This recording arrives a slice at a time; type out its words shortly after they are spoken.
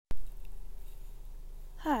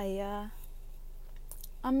Hi,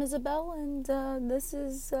 I'm Isabel, and this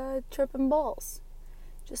is Trippin' Balls.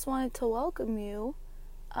 Just wanted to welcome you.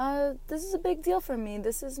 This is a big deal for me.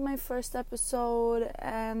 This is my first episode,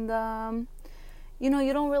 and you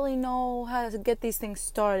don't really know how to get these things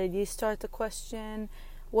started. You start to question,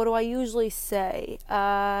 what do I usually say?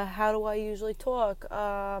 How do I usually talk?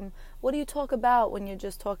 What do you talk about when you're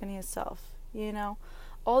just talking to yourself?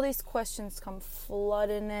 All these questions come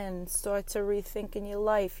flooding in. Start to rethink in your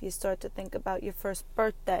life. You start to think about your first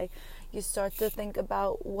birthday. You start to think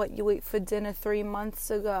about what you ate for dinner 3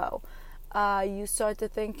 months ago. You start to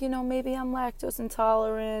think, maybe I'm lactose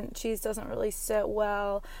intolerant. Cheese doesn't really sit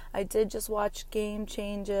well. I did just watch Game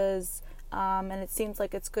Changers, and it seems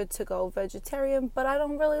like it's good to go vegetarian, but I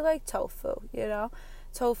don't really like tofu,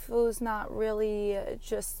 Tofu is not really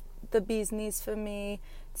just the bee's knees for me.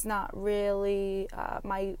 It's not really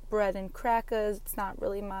my bread and crackers. It's not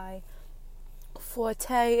really my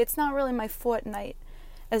forte. It's not really my fortnight,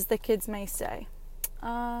 as the kids may say.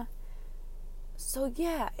 So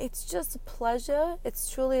yeah, it's just a pleasure. It's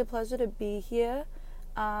truly a pleasure to be here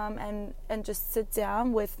and just sit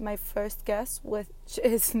down with my first guest, which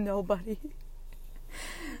is nobody.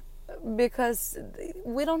 Because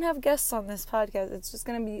we don't have guests on this podcast. It's just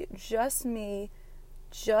going to be just me,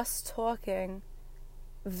 just talking.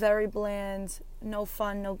 Very bland, no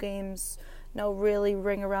fun, no games, no really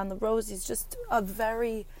ring around the rosies, just a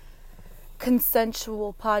very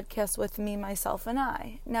consensual podcast with me, myself, and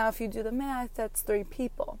I. Now, if you do the math, that's 3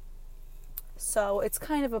 people. So it's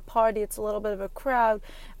kind of a party, it's a little bit of a crowd,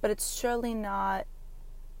 but it's surely not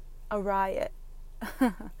a riot,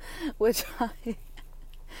 which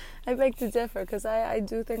I beg to differ, because I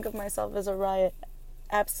do think of myself as a riot,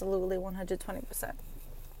 absolutely 120%.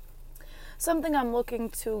 Something I'm looking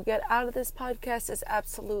to get out of this podcast is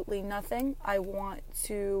absolutely nothing. I want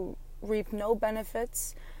to reap no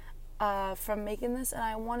benefits from making this, and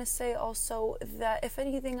I want to say also that if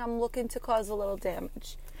anything, I'm looking to cause a little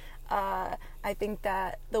damage. I think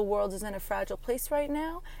that the world is in a fragile place right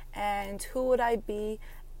now, and who would I be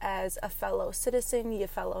as a fellow citizen, your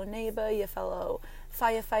fellow neighbor, your fellow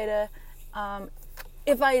firefighter,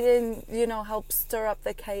 if I didn't, help stir up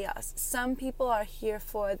the chaos. Some people are here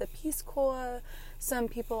for the Peace Corps. Some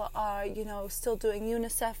people are, still doing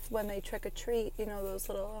UNICEF when they trick or treat. Those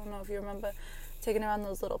little, I don't know if you remember, taking around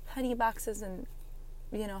those little penny boxes and,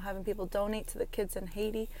 having people donate to the kids in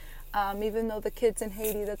Haiti. Even though the kids in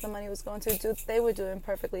Haiti that the money was going to do, they were doing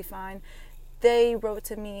perfectly fine. They wrote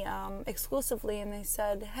to me exclusively, and they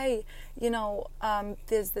said, hey,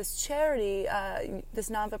 there's this charity, this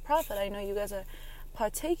non-for-profit I know you guys are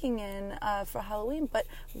partaking in for Halloween, but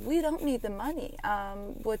we don't need the money.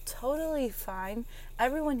 We're totally fine.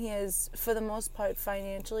 Everyone here is, for the most part,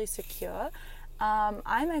 financially secure. I'm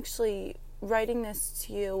actually writing this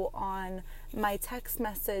to you on my text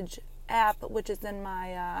message app, which is in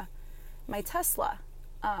my Tesla.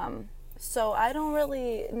 So I don't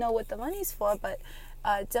really know what the money's for, but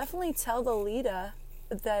definitely tell the leader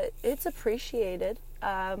that it's appreciated.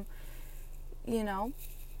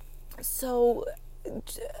 So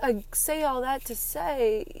I say all that to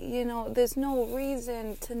say, there's no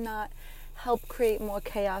reason to not help create more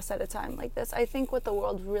chaos at a time like this. I think what the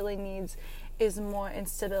world really needs is more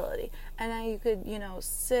instability. And now you could,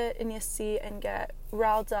 sit in your seat and get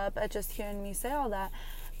riled up at just hearing me say all that.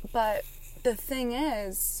 But the thing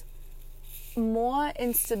is, more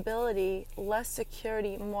instability, less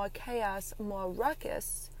security, more chaos, more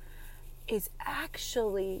ruckus is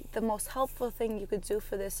actually the most helpful thing you could do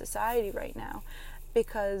for this society right now.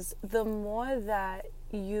 Because the more that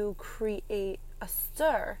you create a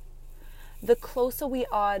stir, the closer we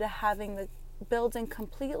are to having the building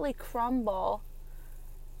completely crumble,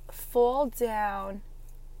 fall down,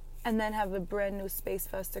 and then have a brand new space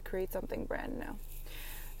for us to create something brand new.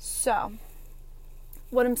 So,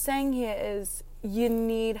 what I'm saying here is you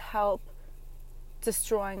need help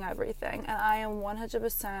destroying everything. And I am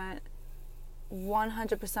 100%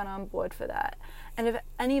 on board for that. And if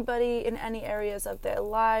anybody in any areas of their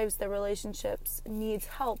lives, their relationships, needs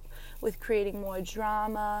help with creating more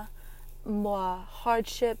drama, more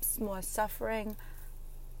hardships, more suffering,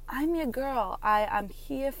 I'm your girl. I'm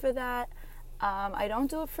here for that. I don't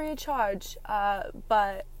do it free of charge, and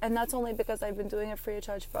that's only because I've been doing it free of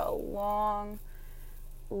charge for a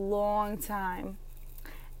long time.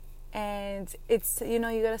 And it's, you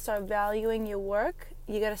got to start valuing your work.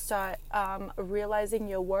 You got to start realizing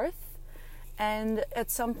your worth. And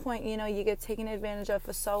at some point, you get taken advantage of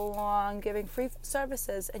for so long, giving free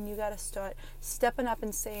services, and you got to start stepping up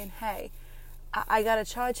and saying, hey, I got to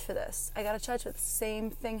charge for this. I got to charge for the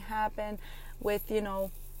same thing happened with,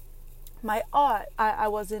 My art, I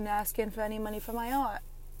wasn't asking for any money for my art,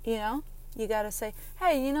 you know? You gotta say,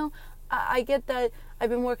 hey, you know, I get that I've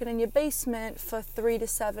been working in your basement for 3 to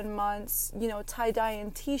 7 months, you know,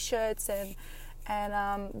 tie-dyeing t-shirts and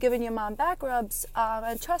giving your mom back rubs,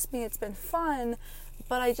 and trust me, it's been fun,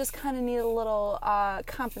 but I just kind of need a little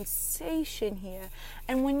compensation here.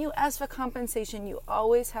 And when you ask for compensation, you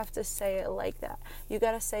always have to say it like that. You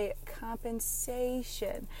got to say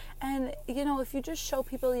compensation. And, you know, if you just show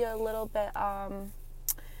people you're a little bit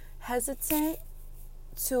hesitant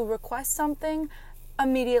to request something,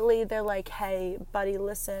 immediately they're like, hey, buddy,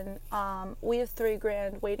 listen, we have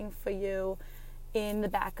 $3,000 waiting for you in the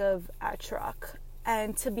back of our truck.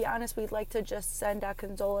 And to be honest, we'd like to just send our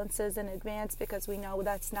condolences in advance because we know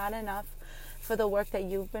that's not enough for the work that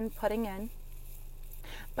you've been putting in.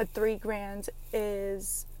 But $3,000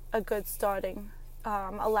 is a good starting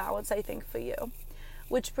allowance, I think, for you.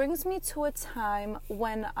 Which brings me to a time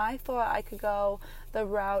when I thought I could go the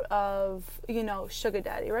route of, you know, sugar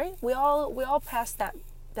daddy, right? We all pass that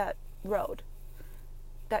road,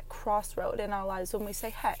 that crossroad in our lives when we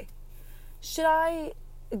say, hey, should I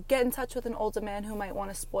get in touch with an older man who might want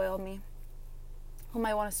to spoil me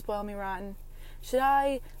rotten? Should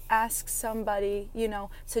I ask somebody, you know,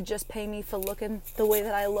 to just pay me for looking the way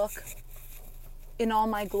that I look in all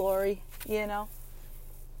my glory, you know,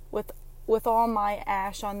 with all my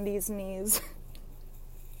ash on these knees?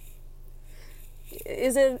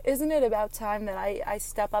 Isn't it about time that I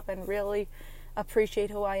step up and really appreciate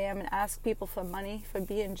who I am and ask people for money for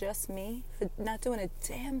being just me, for not doing a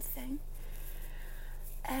damn thing?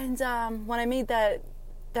 And when I made that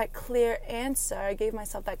clear answer, I gave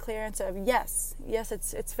myself that clear answer of yes,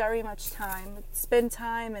 it's very much time. It's been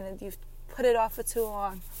time, and you've put it off for too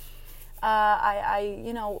long. I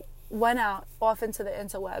you know, went out off into the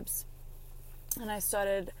interwebs, and I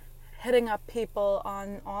started hitting up people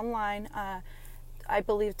online. I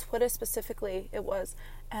believe Twitter specifically it was,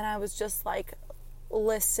 and I was just like,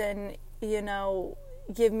 listen, you know,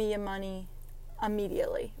 give me your money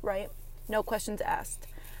immediately, right? No questions asked.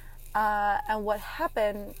 And what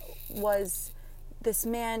happened was this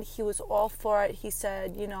man, he was all for it. He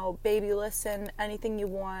said, you know, baby, listen, anything you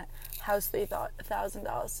want, how's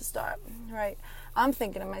 $3,000 to start, right? I'm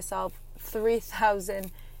thinking to myself,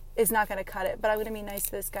 $3,000 is not going to cut it, but I'm going to be nice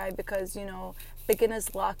to this guy because, you know,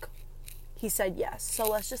 beginner's luck. He said yes. So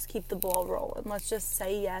let's just keep the ball rolling. Let's just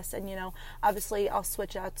say yes. And, you know, obviously I'll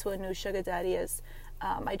switch out to a new sugar daddy as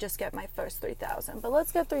I just get my first $3,000. But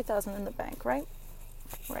let's get $3,000 in the bank, right?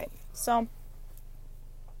 Right. So,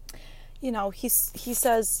 you know, he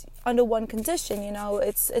says under one condition, you know,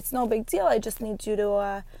 it's no big deal. I just need you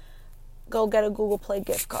to go get a Google Play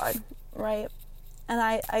gift card, right? And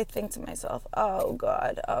I think to myself, oh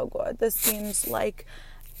God, this seems like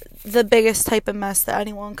the biggest type of mess that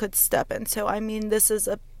anyone could step into. I mean, this is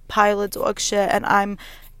a pile of dog shit, and I'm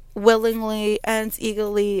willingly and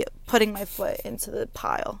eagerly putting my foot into the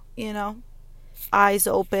pile, you know, eyes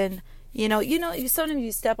open. You know, sometimes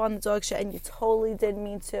you step on the dog shit and you totally didn't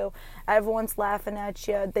mean to. Everyone's laughing at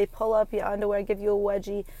you. They pull up your underwear, give you a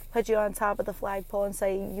wedgie, put you on top of the flagpole and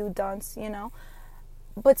say, you dunce, you know.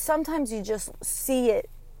 But sometimes you just see it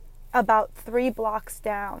about 3 blocks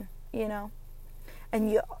down, you know.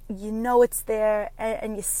 And you know it's there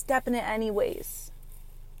and you step in it anyways.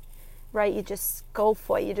 Right? You just go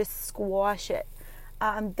for it. You just squash it.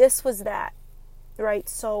 This was that. Right?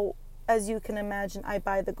 So, as you can imagine, I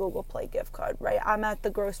buy the Google Play gift card, right? I'm at the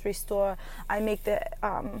grocery store. I make the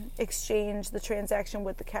exchange, the transaction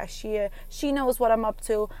with the cashier. She knows what I'm up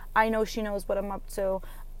to. I know she knows what I'm up to.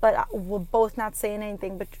 But we're both not saying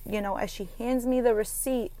anything. But, you know, as she hands me the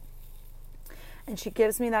receipt and she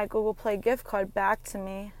gives me that Google Play gift card back to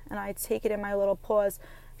me and I take it in my little paws,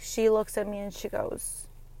 she looks at me and she goes,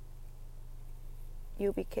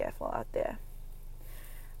 you be careful out there.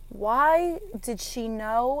 Why did she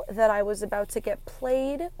know that I was about to get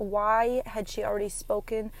played? Why had she already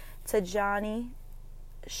spoken to Johnny,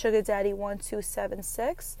 Sugar Daddy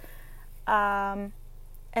 1276? And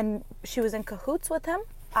she was in cahoots with him?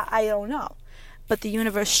 I don't know. But the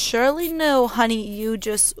universe surely knew, honey, you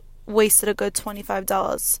just wasted a good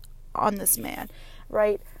 $25 on this man,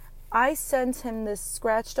 right? I sent him this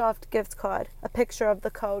scratched off gift card, a picture of the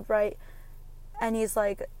code, right? And he's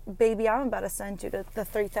like, baby, I'm about to send you the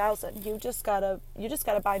 $3,000. You just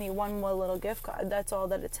gotta buy me one more little gift card. That's all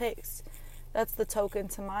that it takes. That's the token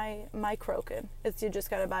to my croaking. It's you just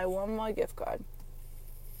gotta buy one more gift card.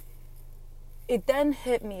 It then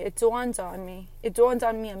hit me. It dawned on me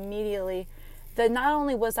immediately that not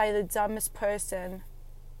only was I the dumbest person,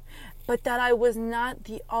 but that I was not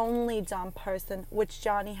the only dumb person which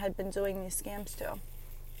Johnny had been doing these scams to.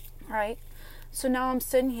 right? So now I'm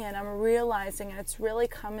sitting here and I'm realizing, and it's really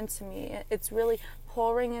coming to me, it's really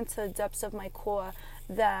pouring into the depths of my core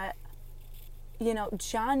that,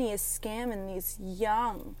 Johnny is scamming these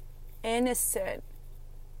young, innocent,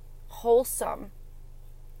 wholesome,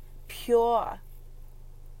 pure,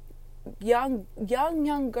 young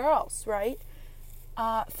girls, right?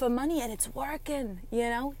 For money, and it's working,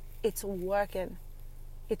 it's working.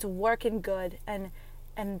 It's working good, and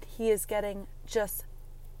he is getting just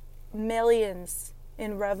millions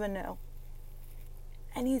in revenue.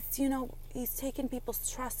 And he's taking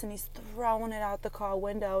people's trust and he's throwing it out the car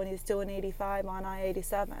window, and he's doing 85 on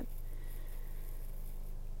I-87.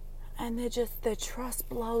 And their trust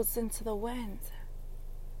blows into the wind.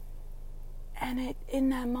 And in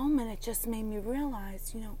that moment, it just made me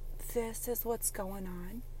realize, this is what's going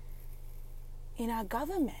on in our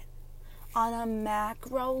government, on a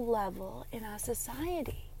macro level in our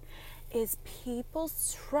society, is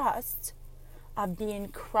people's trust are being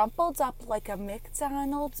crumpled up like a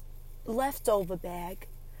McDonald's leftover bag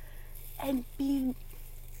and being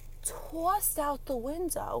tossed out the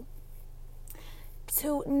window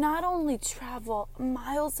to not only travel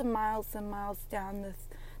miles and miles and miles down the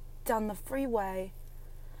freeway,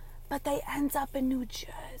 but they end up in New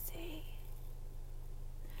Jersey.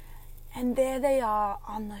 And there they are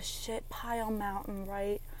on the shit pile mountain,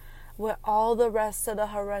 right? Where all the rest of the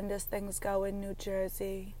horrendous things go in New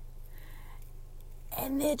Jersey.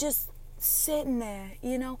 And they're just sitting there,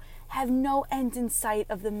 have no end in sight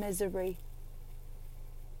of the misery.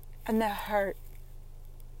 And they're hurt.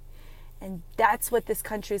 And that's what this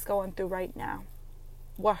country's going through right now.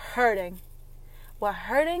 We're hurting. We're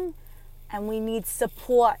hurting, and we need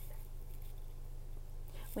support.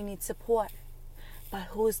 We need support. But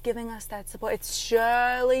who's giving us that support? It's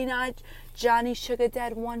surely not Johnny Sugar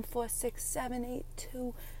Dad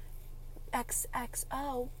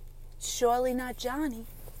 1467822XXO. Surely not Johnny.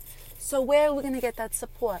 So where are we going to get that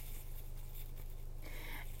support?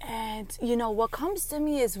 And, what comes to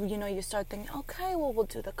me is, you start thinking, okay, well, we'll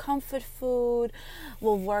do the comfort food.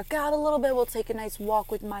 We'll work out a little bit. We'll take a nice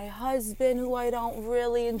walk with my husband, who I don't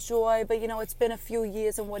really enjoy. But, it's been a few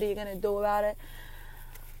years, and what are you going to do about it?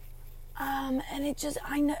 And it just,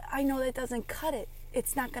 I know that doesn't cut it.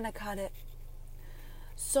 It's not going to cut it.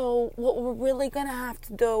 So what we're really going to have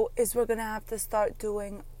to do is we're going to have to start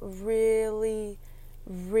doing really,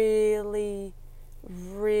 really,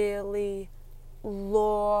 really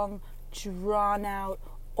long, drawn-out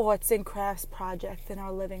arts and crafts projects in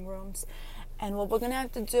our living rooms. And what we're going to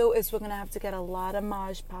have to do is we're going to have to get a lot of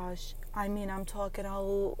Mod Podge.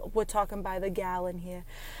 We're talking by the gallon here.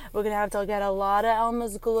 We're going to have to get a lot of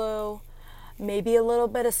Elmer's glue, maybe a little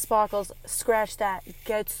bit of sparkles. Scratch that.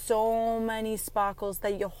 Get so many sparkles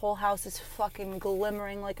that your whole house is fucking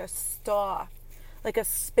glimmering like a star, like a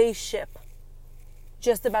spaceship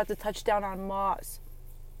just about to touch down on Mars.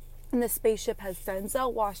 And the spaceship has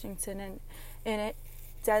Denzel Washington in it,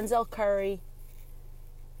 Denzel Curry,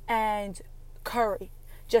 and curry.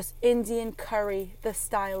 Just Indian curry, the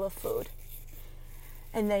style of food.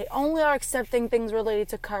 And they only are accepting things related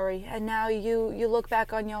to curry. And now you look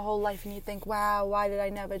back on your whole life and you think, wow, why did I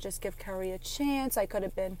never just give curry a chance? I could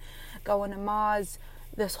have been going to Mars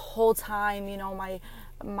this whole time.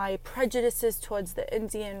 My prejudices towards the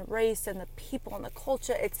Indian race and the people and the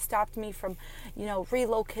culture, it stopped me from,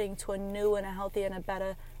 relocating to a new and a healthy and a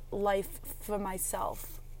better life for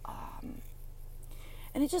myself.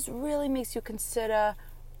 And it just really makes you consider,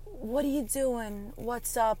 what are you doing?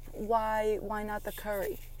 What's up? Why not the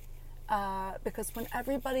curry? Because when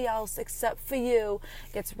everybody else except for you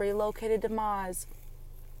gets relocated to Mars,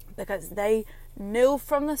 because they knew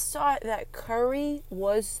from the start that curry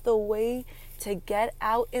was the way to get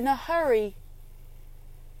out in a hurry,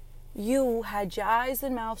 you had your eyes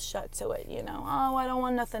and mouth shut to it. Oh, I don't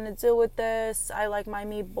want nothing to do with this. I like my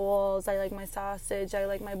meatballs. I like my sausage. I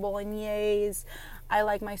like my bolognese. I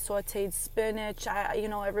like my sauteed spinach.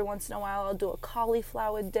 Every once in a while I'll do a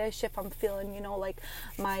cauliflower dish if I'm feeling, like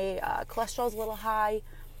my cholesterol's a little high.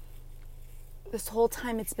 This whole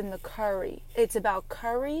time it's been the curry. It's about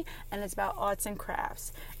curry and it's about arts and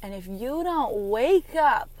crafts. And if you don't wake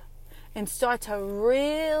up and start to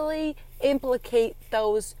really implicate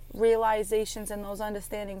those realizations and those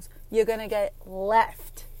understandings, you're going to get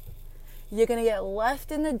left. You're going to get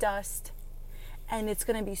left in the dust, and it's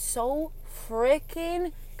going to be so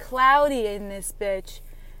freaking cloudy in this bitch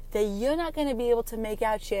that you're not going to be able to make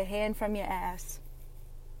out your hand from your ass.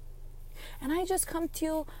 And I just come to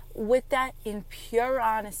you with that in pure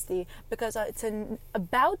honesty, because it's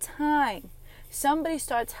about time somebody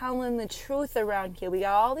start telling the truth around here. We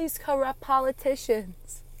got all these corrupt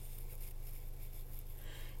politicians.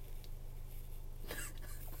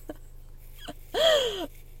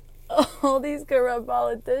 all these corrupt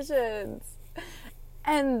politicians,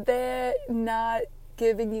 and they're not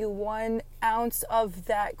giving you 1 ounce of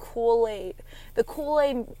that Kool-Aid. The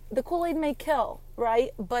Kool-Aid may kill,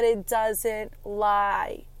 right? But it doesn't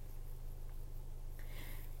lie.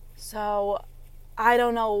 So I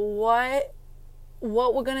don't know what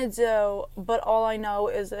we're gonna do, but all I know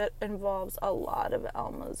is it involves a lot of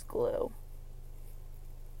Elmer's glue.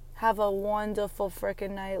 Have a wonderful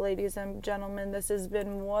frickin' night, ladies and gentlemen. This has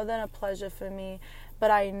been more than a pleasure for me,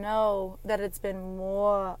 but I know that it's been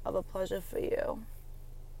more of a pleasure for you.